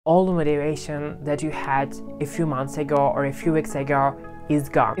all the motivation that you had a few months ago or a few weeks ago is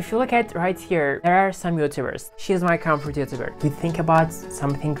gone. If you look at right here, there are some YouTubers. She's my comfort YouTuber. We think about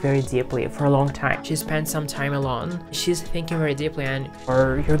something very deeply for a long time. She spent some time alone. She's thinking very deeply, and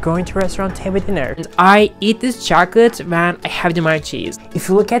or you're going to a restaurant to have a dinner. And I eat this chocolate when I have the mac cheese. If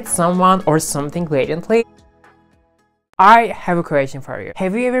you look at someone or something blatantly, I have a question for you.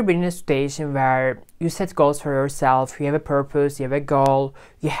 Have you ever been in a situation where you set goals for yourself, you have a purpose, you have a goal,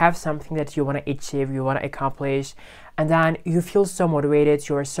 you have something that you want to achieve, you want to accomplish, and then you feel so motivated,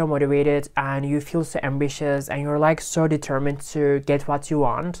 you are so motivated, and you feel so ambitious, and you're like so determined to get what you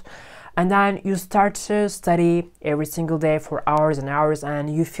want, and then you start to study every single day for hours and hours,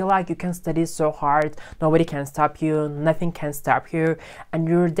 and you feel like you can study so hard, nobody can stop you, nothing can stop you, and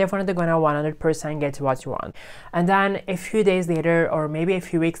you're definitely gonna 100% get what you want. And then a few days later, or maybe a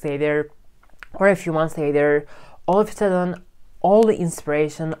few weeks later, or a few months later, all of a sudden, all the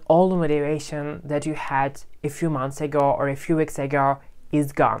inspiration, all the motivation that you had a few months ago or a few weeks ago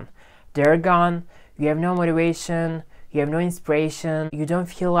is gone. They're gone. You have no motivation, you have no inspiration, you don't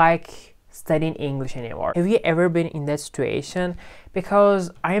feel like studying English anymore. Have you ever been in that situation?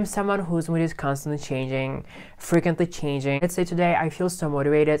 Because I am someone whose mood is constantly changing, frequently changing. Let's say today I feel so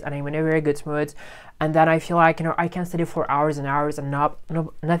motivated and I'm in a very good mood, and then I feel like, I can study for hours and hours and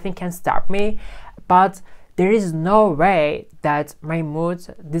nothing can stop me. But there is no way that my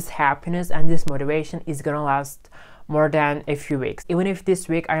mood, this happiness and this motivation is gonna last more than a few weeks. Even if this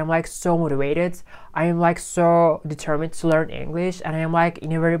week I am like so motivated, I am like so determined to learn English, and I am like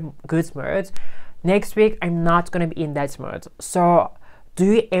in a very good mood, next week I'm not gonna be in that mood. So do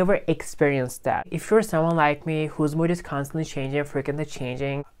you ever experience that? If you're someone like me whose mood is constantly changing, frequently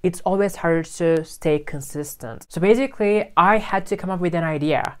changing, it's always harder to stay consistent. So basically, I had to come up with an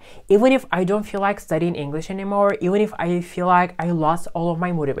idea. Even if I don't feel like studying English anymore, even if I feel like I lost all of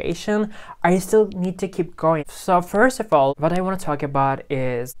my motivation, I still need to keep going. So first of all, what I want to talk about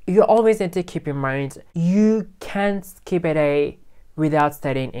is you always need to keep in mind you can't skip a day without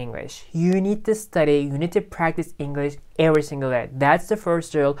studying English. You need to study, you need to practice English every single day. That's the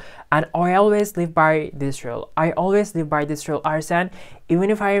first rule, and I always live by this rule. I always live by this rule, Arsen. Even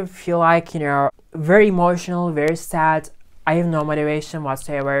if I feel like, very emotional, very sad, I have no motivation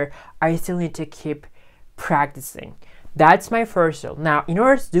whatsoever, I still need to keep practicing. That's my first rule. Now, in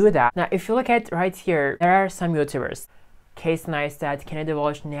order to do that, now if you look at right here, there are some YouTubers. Casey Neistat, Kennedy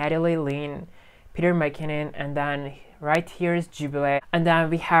Walsh, Natalie Lynn, Peter McKinnon, and then right here is Jubilee, and then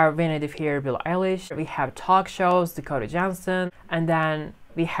we have Vanity Fair, Billie Eilish, we have talk shows, Dakota Johnson, and then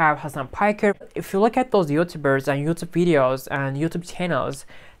we have Hassan Piker. If you look at those YouTubers and YouTube videos and YouTube channels,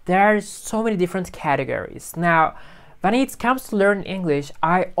 there are so many different categories. Now, when it comes to learning English,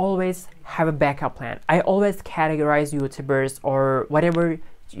 I always have a backup plan. I always categorize YouTubers or whatever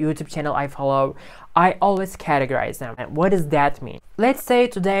YouTube channel I follow, I always categorize them. And what does that mean? Let's say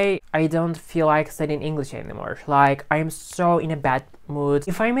today I don't feel like studying English anymore. Like I'm so in a bad mood.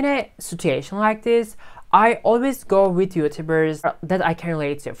 If I'm in a situation like this, I always go with YouTubers that I can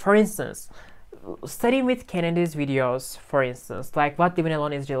relate to. For instance, studying with Kennedy's videos, for instance, like what living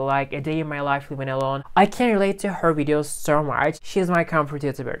alone is really like, a day in my life living alone. I can relate to her videos so much. She's my comfort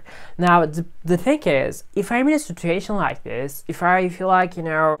YouTuber. Now, the thing is, if I'm in a situation like this, if I feel like,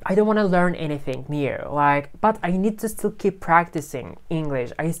 I don't want to learn anything new, but I need to still keep practicing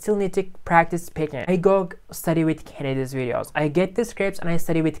English. I still need to practice speaking. I go study with Kennedy's videos. I get the scripts and I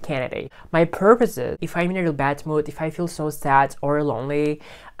study with Kennedy. My purpose is, if I'm in a real bad mood, if I feel so sad or lonely,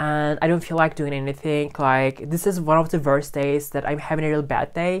 and I don't feel like doing anything, like this is one of the worst days that I'm having a real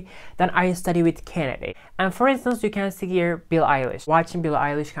bad day, then I study with Kennedy. And for instance, you can see here Billie Eilish. Watching Billie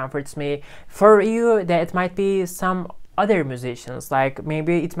Eilish comforts me. For you, that it might be some other musicians, like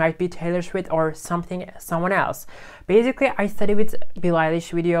maybe it might be Taylor Swift or someone else. Basically, I study with Billie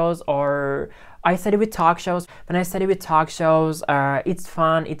Eilish videos, or I study with talk shows. When I study with talk shows, it's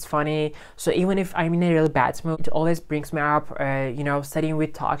fun, it's funny. So even if I'm in a really bad mood, it always brings me up, studying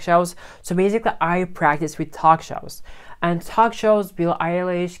with talk shows. So basically, I practice with talk shows. And talk shows, Billie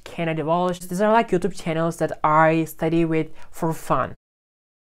Eilish, Kennedy Walsh, these are like YouTube channels that I study with for fun.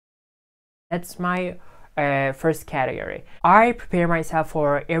 That's my first category. I prepare myself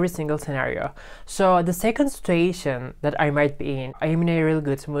for every single scenario. So the second situation that I might be in, I'm in a really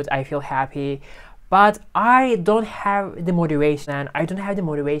good mood, I feel happy, but I don't have the motivation, and I don't have the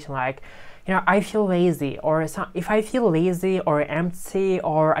motivation, I feel lazy, or if I feel lazy or empty,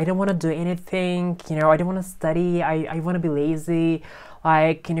 or I don't want to do anything, I don't want to study, I want to be lazy,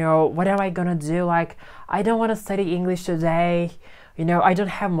 what am I gonna do? I don't want to study English today. I don't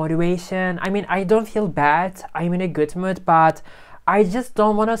have motivation. I mean, I don't feel bad. I'm in a good mood, but I just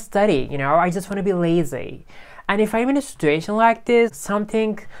don't want to study, you know, I just want to be lazy. And if I'm in a situation like this,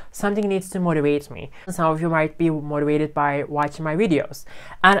 something needs to motivate me. Some of you might be motivated by watching my videos,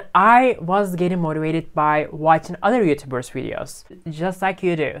 and I was getting motivated by watching other YouTubers' videos, just like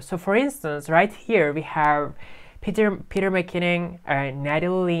you do. So for instance, right here we have Peter McKinnon,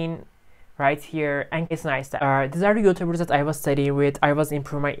 Natalie right here, and it's nice that these are the YouTubers that I was studying with, I was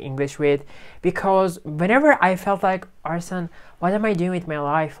improving my English with, because whenever I felt like, Arsen, what am I doing with my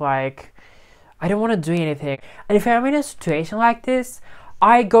life? Like, I don't want to do anything. And if I'm in a situation like this,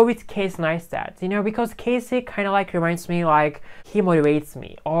 I go with Casey Neistat, you know, because Casey kind of like reminds me, like, he motivates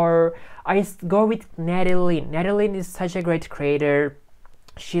me. Or I go with Natalie. Natalie is such a great creator.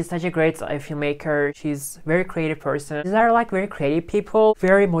 She's such a great filmmaker. She's a very creative person. These are like very creative people,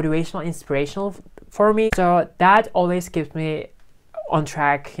 very motivational, inspirational for me. So that always keeps me on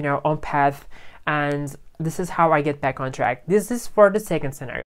track, you know, on path. And this is how I get back on track. This is for the second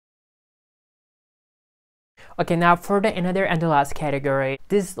scenario. Okay, now for the another and the last category.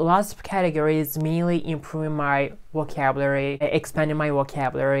 This last category is mainly improving my vocabulary, expanding my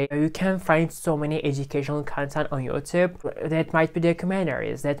vocabulary. You can find so many educational content on YouTube. That might be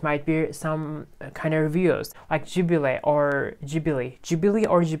documentaries, that might be some kind of reviews, like Jubilee, how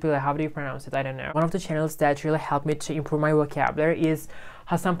do you pronounce it? I don't know. One of the channels that really helped me to improve my vocabulary is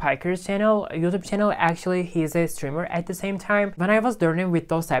Hassan Piker's channel, YouTube channel. Actually, he's a streamer at the same time. When I was learning with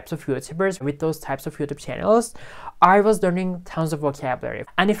those types of YouTubers, with those types of YouTube channels, I was learning tons of vocabulary.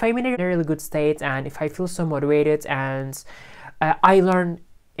 And if I'm in a really good state and if I feel so motivated, and I learn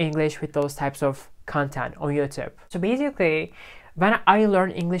English with those types of content on YouTube. So basically, when I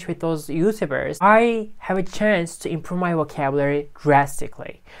learn English with those YouTubers, I have a chance to improve my vocabulary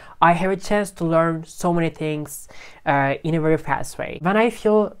drastically. I have a chance to learn so many things in a very fast way. When I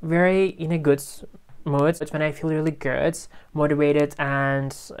feel very in a good mood, when I feel really good, motivated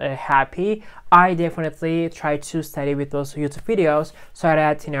and happy, I definitely try to study with those YouTube videos so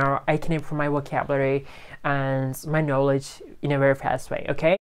that, you know, I can improve my vocabulary and my knowledge in a very fast way,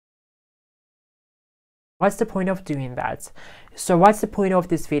 okay? What's the point of doing that? So what's the point of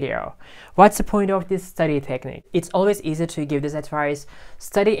this video? What's the point of this study technique? It's always easy to give this advice.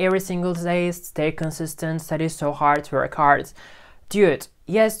 Study every single day, stay consistent, study so hard, work hard. Dude,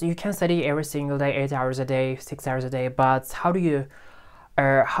 yes, you can study every single day, 8 hours a day, 6 hours a day, but how do you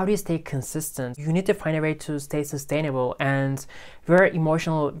stay consistent? You need to find a way to stay sustainable. And we're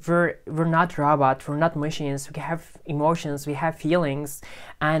emotional, we're not robots, we're not machines. We have emotions, we have feelings,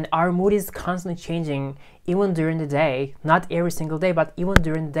 and our mood is constantly changing even during the day. Not every single day, but even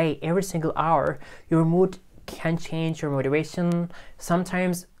during the day, every single hour, your mood can change, your motivation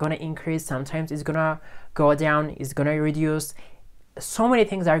sometimes gonna increase, sometimes it's gonna go down, it's gonna reduce. So many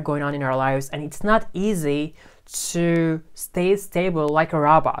things are going on in our lives, and it's not easy to stay stable like a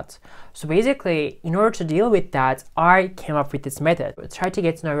robot. So basically, in order to deal with that, I came up with this method. Try to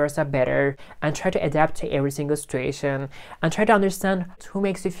get to know yourself better and try to adapt to every single situation and try to understand who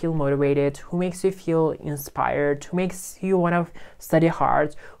makes you feel motivated, who makes you feel inspired, who makes you want to study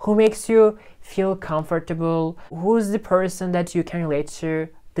hard, who makes you feel comfortable, who's the person that you can relate to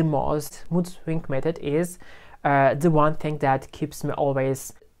the most. Mood swing method is the one thing that keeps me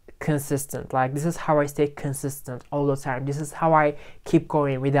always consistent. Like, this is how I stay consistent all the time. This is how I keep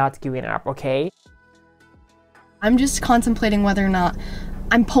going without giving up, okay? I'm just contemplating whether or not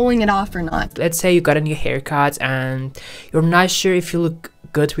I'm pulling it off or not. Let's say you got a new haircut and you're not sure if you look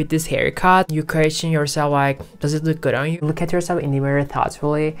good with this haircut. You question yourself, like, does it look good on you? Look at yourself in the mirror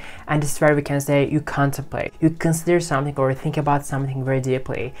thoughtfully, and this is where we can say you contemplate. You consider something or think about something very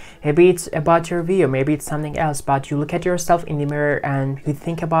deeply. Maybe it's about your video, maybe it's something else, but you look at yourself in the mirror and you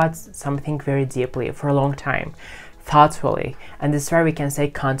think about something very deeply for a long time, thoughtfully, and this is where we can say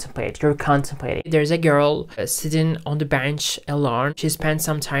contemplate. You're contemplating. There's a girl sitting on the bench alone. She spent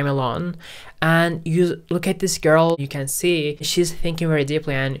some time alone, and you look at this girl, you can see she's thinking very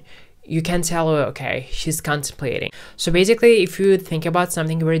deeply, and you can tell, okay, she's contemplating. So basically, if you think about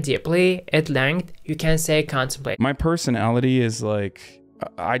something very deeply at length, you can say contemplate. My personality is like,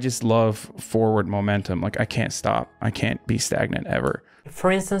 I just love forward momentum. Like, I can't stop. I can't be stagnant ever.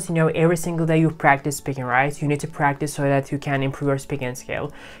 For instance, you know, every single day you practice speaking, right? You need to practice so that you can improve your speaking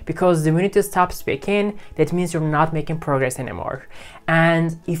skill. Because the minute you stop speaking, that means you're not making progress anymore.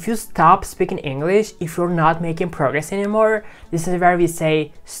 And if you stop speaking English, if you're not making progress anymore, this is where we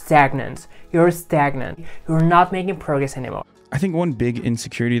say stagnant. You're stagnant. You're not making progress anymore. I think one big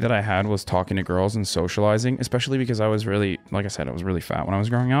insecurity that I had was talking to girls and socializing, especially because I was really, like I said, I was really fat when I was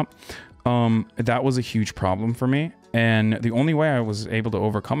growing up. That was a huge problem for me. And the only way I was able to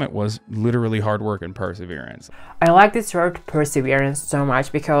overcome it was literally hard work and perseverance. I like this word perseverance so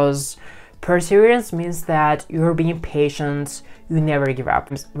much because perseverance means that you're being patient, you never give up.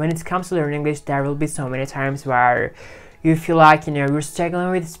 When it comes to learning English, there will be so many times where you feel like, you're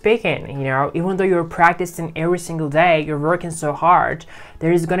struggling with speaking, even though you're practicing every single day, you're working so hard,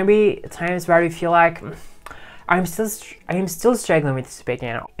 there is gonna be times where you feel like, I'm still struggling with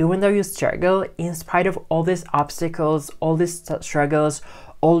speaking. Even though you struggle, in spite of all these obstacles, all these struggles,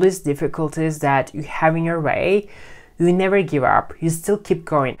 all these difficulties that you have in your way, you never give up. You still keep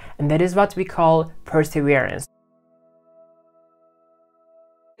going. And that is what we call perseverance.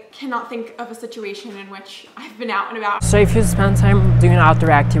 I cannot think of a situation in which I've been out and about. So if you spend time doing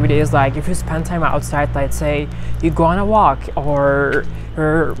outdoor activities, like if you spend time outside, let's say you go on a walk, or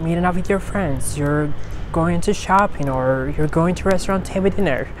you're meeting up with your friends, you're going to shopping, or you're going to a restaurant to have a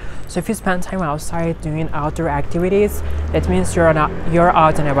dinner. So if you spend time outside doing outdoor activities, that means you're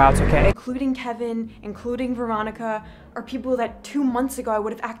out and about, okay? Including Kevin, including Veronica, are people that 2 months ago I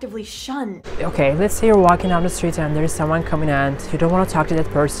would have actively shunned. Okay, let's say you're walking down the street and there's someone coming and you don't want to talk to that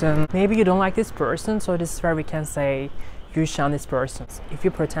person. Maybe you don't like this person, so this is where we can say you shun this person. If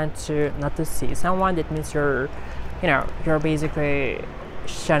you pretend to not to see someone, that means you're basically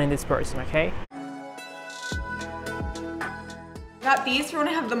shunning this person, okay? Got these for when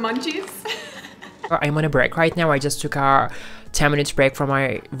I have the munchies. I'm on a break right now. I just took a 10-minute break from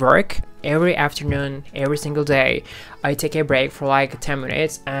my work. Every afternoon, every single day, I take a break for like 10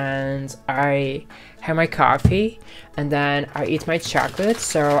 minutes and I have my coffee and then I eat my chocolate.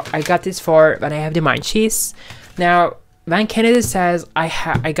 So I got this for when I have the munchies. Now, when Kennedy says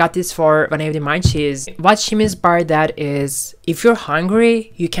I got this for when I have the munchies, what she means by that is if you're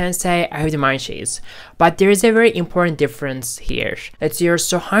hungry, you can say I have the munchies. But there is a very important difference here. That you're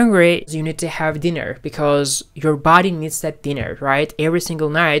so hungry, you need to have dinner because your body needs that dinner, right? Every single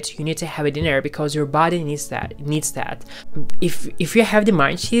night you need to have a dinner because your body needs that. If you have the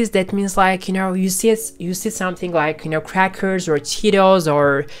munchies, that means like you see something like crackers or Cheetos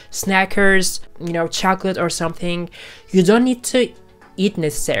or Snackers, chocolate or something. You don't need to eat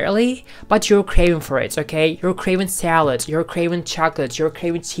necessarily, but you're craving for it, okay? You're craving salad, you're craving chocolate, you're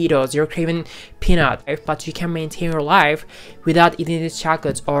craving Cheetos, you're craving peanut, but you can maintain your life without eating these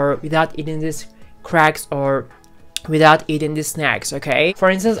chocolates or without eating these cracks or without eating these snacks, okay? For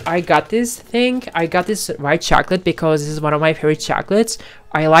instance, I got this white chocolate because this is one of my favorite chocolates.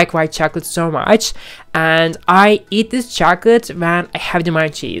 I like white chocolate so much, and I eat this chocolate when I have the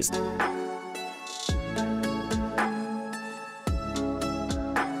munchies.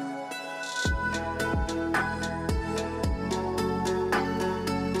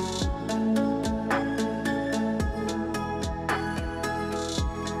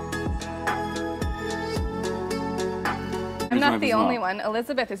 I'm not the only one.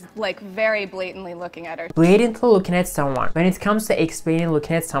 Elizabeth is like very blatantly looking at her. Blatantly looking at someone. When it comes to explaining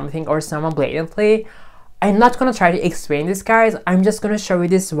looking at something or someone blatantly, I'm not gonna try to explain this, guys. I'm just gonna show you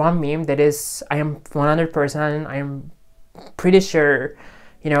this one meme that is, I am 100%, I'm pretty sure,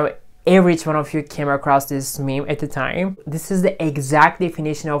 every one of you came across this meme at the time. This is the exact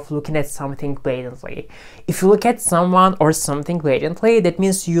definition of looking at something blatantly. If you look at someone or something blatantly, that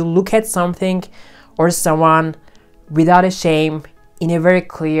means you look at something or someone without a shame, in a very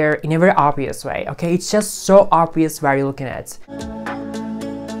clear, in a very obvious way, okay? It's just so obvious where you're looking at.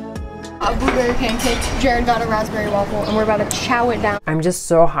 A blueberry pancake, Jared got a raspberry waffle, and we're about to chow it down. I'm just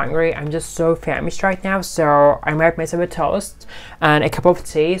so hungry, I'm just so famished right now, so I might myself a toast and a cup of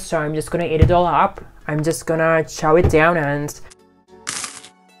tea, so I'm just gonna eat it all up. I'm just gonna chow it down and...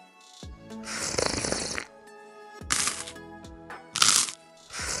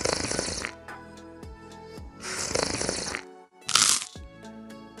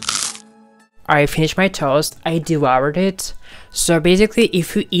 I finished my toast, I devoured it. So basically,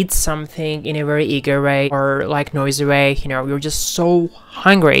 if you eat something in a very eager way or like noisy way, you're just so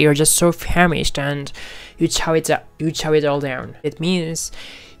hungry, you're just so famished, and you chow it all down. It means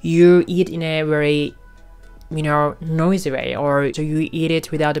you eat in a very noisy way, or so you eat it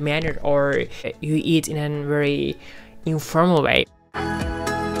without a manner, or you eat in a very informal way.